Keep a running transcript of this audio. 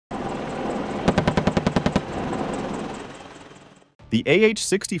The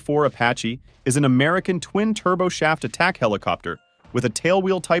AH-64 Apache is an American twin-turboshaft attack helicopter with a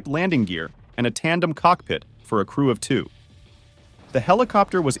tailwheel-type landing gear and a tandem cockpit for a crew of 2. The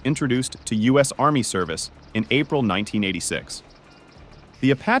helicopter was introduced to U.S. Army service in April 1986.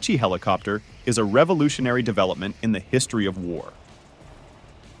 The Apache helicopter is a revolutionary development in the history of war.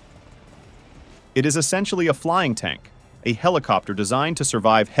 It is essentially a flying tank, a helicopter designed to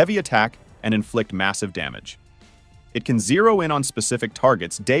survive heavy attack and inflict massive damage. It can zero in on specific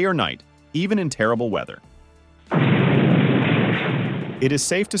targets day or night, even in terrible weather. It is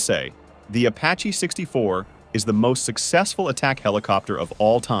safe to say, the Apache 64 is the most successful attack helicopter of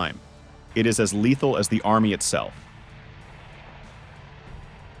all time. It is as lethal as the Army itself.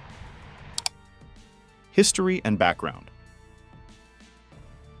 History and background.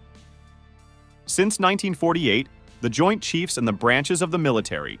 Since 1948, the Joint Chiefs and the branches of the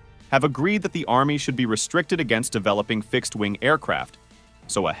military have agreed that the Army should be restricted against developing fixed-wing aircraft,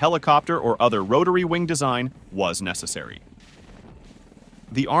 so a helicopter or other rotary wing design was necessary.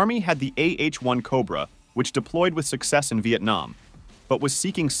 The Army had the AH-1 Cobra, which deployed with success in Vietnam, but was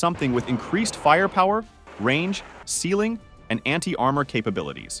seeking something with increased firepower, range, ceiling, and anti-armor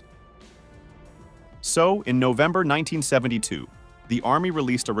capabilities. So, in November 1972, the Army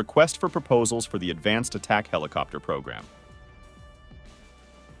released a request for proposals for the Advanced Attack Helicopter program.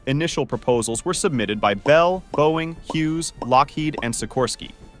 Initial proposals were submitted by Bell, Boeing, Hughes, Lockheed, and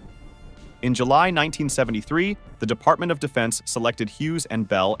Sikorsky. In July 1973, the Department of Defense selected Hughes and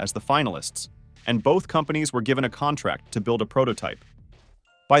Bell as the finalists, and both companies were given a contract to build a prototype.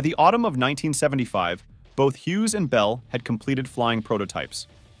 By the autumn of 1975, both Hughes and Bell had completed flying prototypes.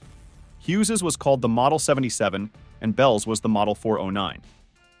 Hughes's was called the Model 77, and Bell's was the Model 409.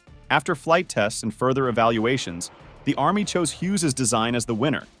 After flight tests and further evaluations, the Army chose Hughes's design as the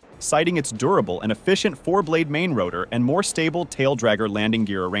winner, citing its durable and efficient 4-blade main rotor and more stable tail dragger landing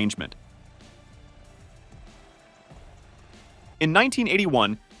gear arrangement. In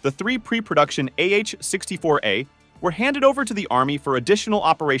 1981, the 3 pre-production AH-64A were handed over to the Army for additional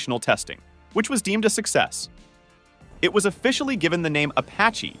operational testing, which was deemed a success. It was officially given the name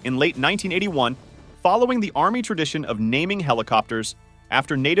Apache in late 1981, following the Army tradition of naming helicopters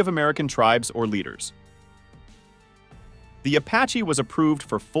after Native American tribes or leaders. The Apache was approved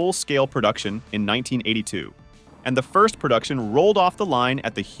for full-scale production in 1982, and the first production rolled off the line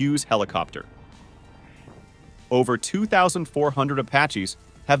at the Hughes helicopter. Over 2,400 Apaches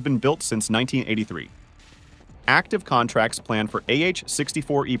have been built since 1983. Active contracts planned for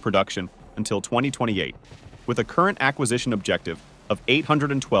AH-64E production until 2028, with a current acquisition objective of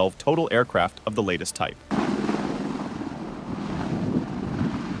 812 total aircraft of the latest type.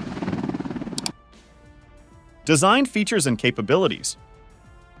 Design features and capabilities.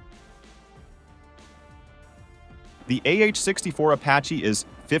 The AH-64 Apache is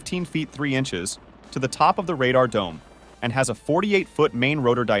 15 feet 3 inches to the top of the radar dome and has a 48-foot main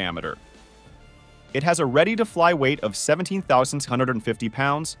rotor diameter. It has a ready-to-fly weight of 17,650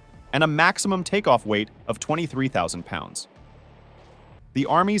 pounds and a maximum takeoff weight of 23,000 pounds. The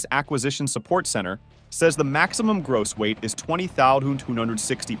Army's Acquisition Support Center says the maximum gross weight is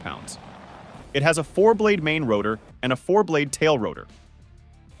 20,260 pounds. It has a 4-blade main rotor and a 4-blade tail rotor.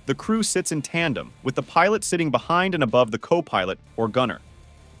 The crew sits in tandem, with the pilot sitting behind and above the co-pilot or gunner.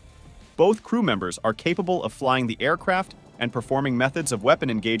 Both crew members are capable of flying the aircraft and performing methods of weapon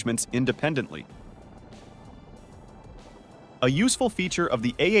engagements independently. A useful feature of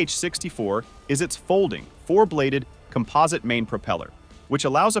the AH-64 is its folding, 4-bladed, composite main propeller, which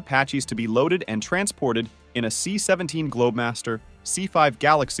allows Apaches to be loaded and transported in a C-17 Globemaster, C-5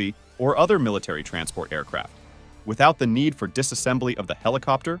 Galaxy, or other military transport aircraft, without the need for disassembly of the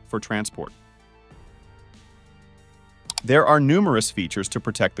helicopter for transport. There are numerous features to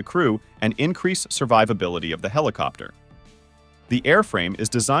protect the crew and increase survivability of the helicopter. The airframe is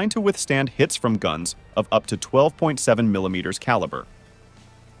designed to withstand hits from guns of up to 12.7 mm caliber.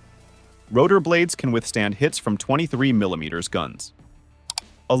 Rotor blades can withstand hits from 23 mm guns.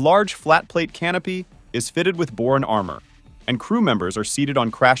 A large flat-plate canopy is fitted with Boron armor, and crew members are seated on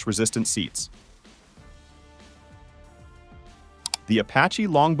crash-resistant seats. The Apache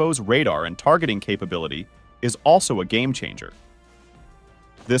Longbow's radar and targeting capability is also a game-changer.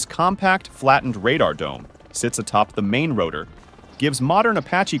 This compact, flattened radar dome sits atop the main rotor, gives modern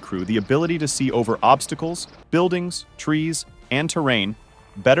Apache crew the ability to see over obstacles, buildings, trees, and terrain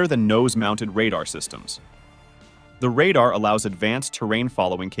better than nose-mounted radar systems. The radar allows advanced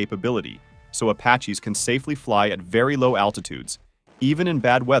terrain-following capability, so Apaches can safely fly at very low altitudes, even in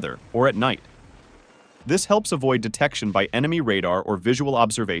bad weather or at night. This helps avoid detection by enemy radar or visual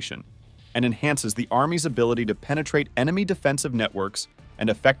observation, and enhances the Army's ability to penetrate enemy defensive networks and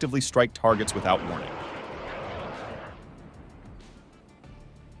effectively strike targets without warning.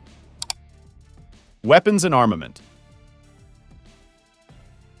 Weapons and armament.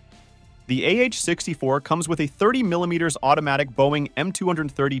 The AH-64 comes with a 30mm automatic Boeing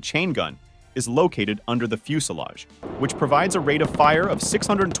M230 chain gun, is located under the fuselage, which provides a rate of fire of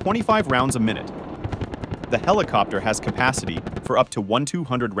 625 rounds a minute. The helicopter has capacity for up to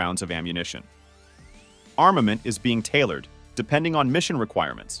 1,200 rounds of ammunition. Armament is being tailored, depending on mission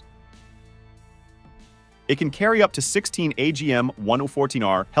requirements. It can carry up to 16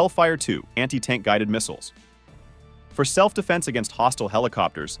 AGM-1014R Hellfire II anti-tank guided missiles. For self-defense against hostile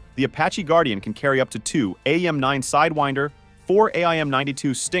helicopters, the Apache Guardian can carry up to 2 AIM-9 Sidewinder, 4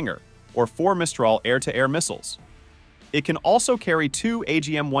 AIM-92 Stinger, or 4 Mistral air-to-air missiles. It can also carry 2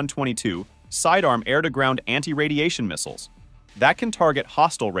 AGM-122 sidearm air-to-ground anti-radiation missiles that can target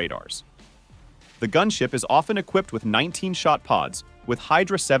hostile radars. The gunship is often equipped with 19-shot pods with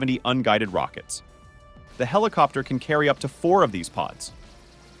Hydra 70 unguided rockets. The helicopter can carry up to 4 of these pods.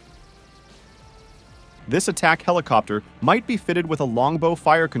 This attack helicopter might be fitted with a longbow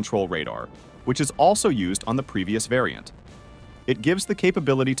fire control radar, which is also used on the previous variant. It gives the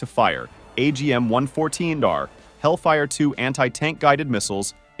capability to fire AGM-114R Hellfire II anti-tank guided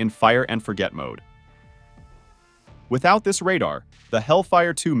missiles in fire and forget mode. Without this radar, the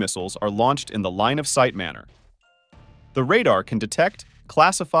Hellfire II missiles are launched in the line-of-sight manner. The radar can detect,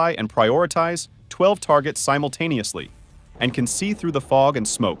 classify, and prioritize 12 targets simultaneously and can see through the fog and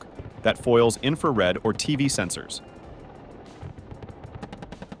smoke that foils infrared or TV sensors.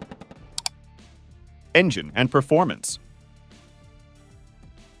 Engine and performance.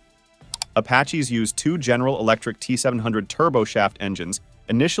 Apaches use 2 General Electric T700 turboshaft engines,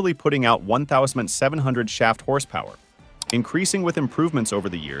 initially putting out 1,700 shaft horsepower, increasing with improvements over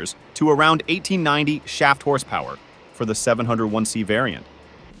the years to around 1,890 shaft horsepower for the 701C variant,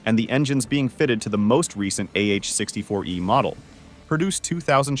 and the engines being fitted to the most recent AH-64E model produce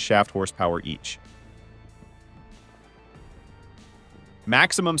 2,000 shaft horsepower each.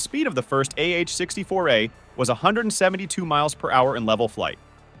 Maximum speed of the first AH-64A was 172 miles per hour in level flight,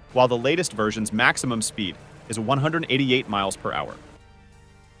 while the latest version's maximum speed is 188 miles per hour.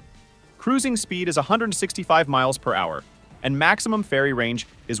 Cruising speed is 165 miles per hour, and maximum ferry range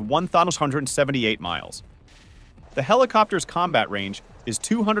is 1,178 miles. The helicopter's combat range is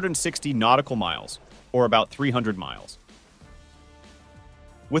 260 nautical miles, or about 300 miles.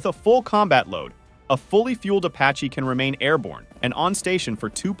 With a full combat load, a fully fueled Apache can remain airborne and on station for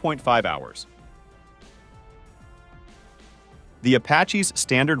 2.5 hours. The Apache's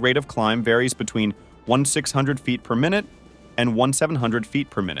standard rate of climb varies between 1,600 feet per minute and 1,700 feet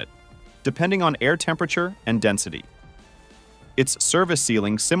per minute, depending on air temperature and density. Its service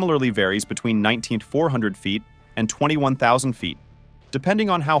ceiling similarly varies between 19,400 feet and 21,000 feet, depending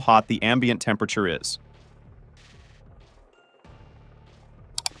on how hot the ambient temperature is.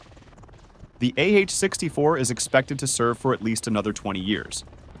 The AH-64 is expected to serve for at least another 20 years,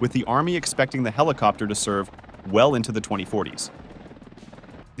 with the Army expecting the helicopter to serve well into the 2040s.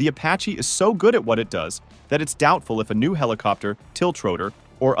 The Apache is so good at what it does that it's doubtful if a new helicopter, tiltrotor,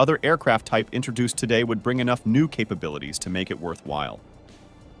 or other aircraft type introduced today would bring enough new capabilities to make it worthwhile.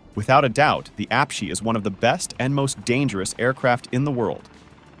 Without a doubt, the Apache is one of the best and most dangerous aircraft in the world.